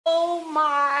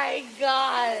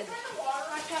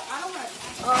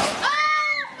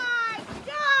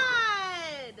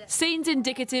Scenes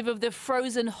indicative of the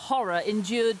frozen horror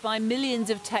endured by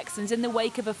millions of Texans in the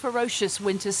wake of a ferocious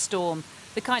winter storm.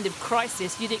 The kind of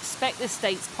crisis you'd expect the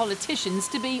state's politicians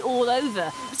to be all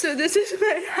over. So this is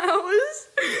my house.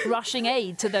 Rushing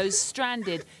aid to those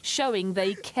stranded, showing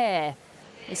they care.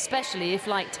 Especially if,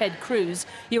 like Ted Cruz,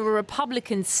 you're a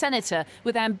Republican senator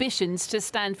with ambitions to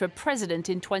stand for president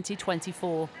in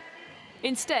 2024.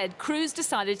 Instead, Cruz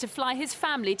decided to fly his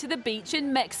family to the beach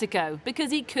in Mexico because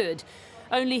he could.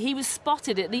 Only he was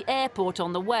spotted at the airport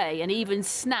on the way and even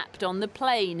snapped on the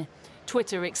plane.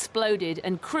 Twitter exploded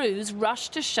and Cruz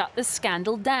rushed to shut the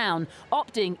scandal down,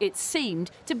 opting, it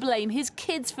seemed, to blame his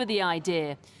kids for the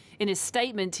idea. In a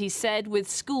statement, he said, with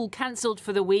school cancelled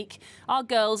for the week, our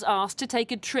girls asked to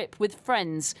take a trip with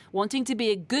friends. Wanting to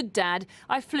be a good dad,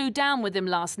 I flew down with them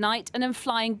last night and am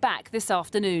flying back this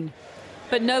afternoon.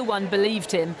 But no one believed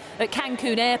him. At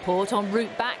Cancun airport, en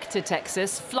route back to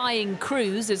Texas, Flying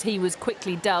Cruz, as he was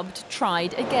quickly dubbed,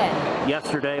 tried again.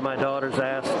 Yesterday, my daughters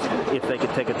asked if they could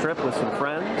take a trip with some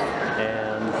friends,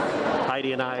 and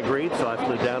Heidi and I agreed, so I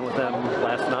flew down with them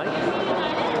last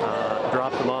night,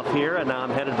 dropped them off here, and now I'm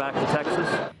headed back to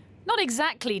Texas. Not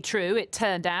exactly true, it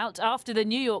turned out, after the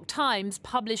New York Times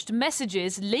published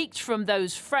messages leaked from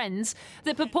those friends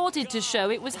that purported to show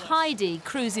it was Heidi,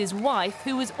 Cruz's wife,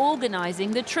 who was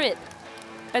organising the trip.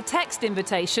 A text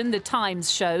invitation, the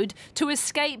Times showed, to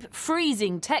escape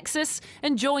freezing Texas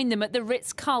and join them at the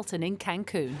Ritz-Carlton in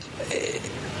Cancun.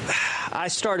 I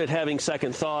started having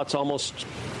second thoughts almost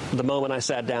the moment I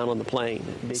sat down on the plane.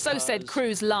 So said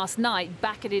Cruz last night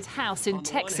back at his house in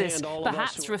Texas,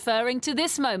 perhaps referring to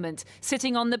this moment,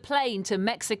 sitting on the plane to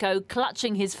Mexico,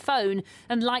 clutching his phone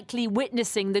and likely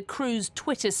witnessing the Cruz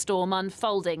Twitter storm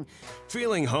unfolding.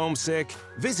 Feeling homesick?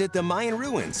 Visit the Mayan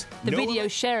ruins. The video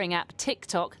sharing app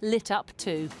TikTok lit up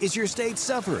too. Is your state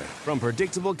suffering from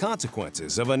predictable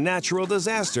consequences of a natural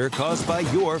disaster caused by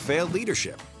your failed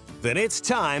leadership? Then it's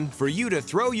time for you to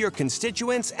throw your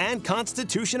constituents and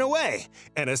Constitution away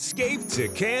and escape to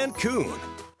Cancun.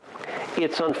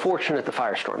 It's unfortunate the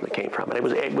firestorm that came from it.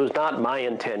 It was not my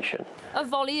intention. A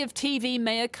volley of TV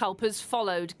mea culpas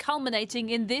followed, culminating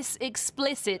in this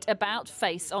explicit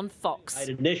about-face on Fox. I'd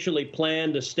initially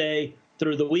planned to stay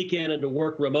through the weekend and to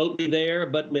work remotely there,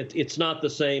 but it's not the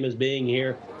same as being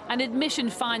here. An admission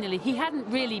finally, he hadn't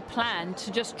really planned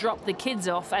to just drop the kids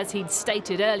off as he'd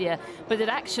stated earlier, but had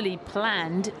actually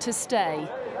planned to stay.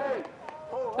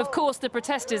 Of course, the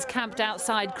protesters camped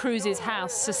outside Cruz's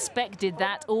house suspected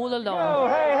that all along. Oh,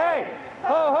 hey, hey,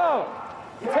 ho, ho!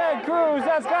 Ted Cruz,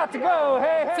 that's got to go,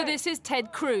 hey, hey! For this is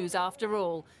Ted Cruz, after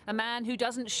all, a man who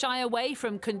doesn't shy away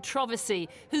from controversy,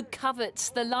 who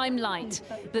covets the limelight.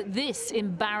 But this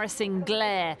embarrassing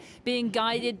glare, being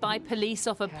guided by police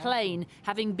off a plane,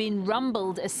 having been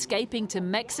rumbled escaping to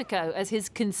Mexico as his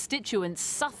constituents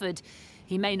suffered,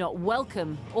 he may not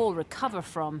welcome or recover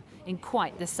from in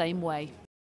quite the same way.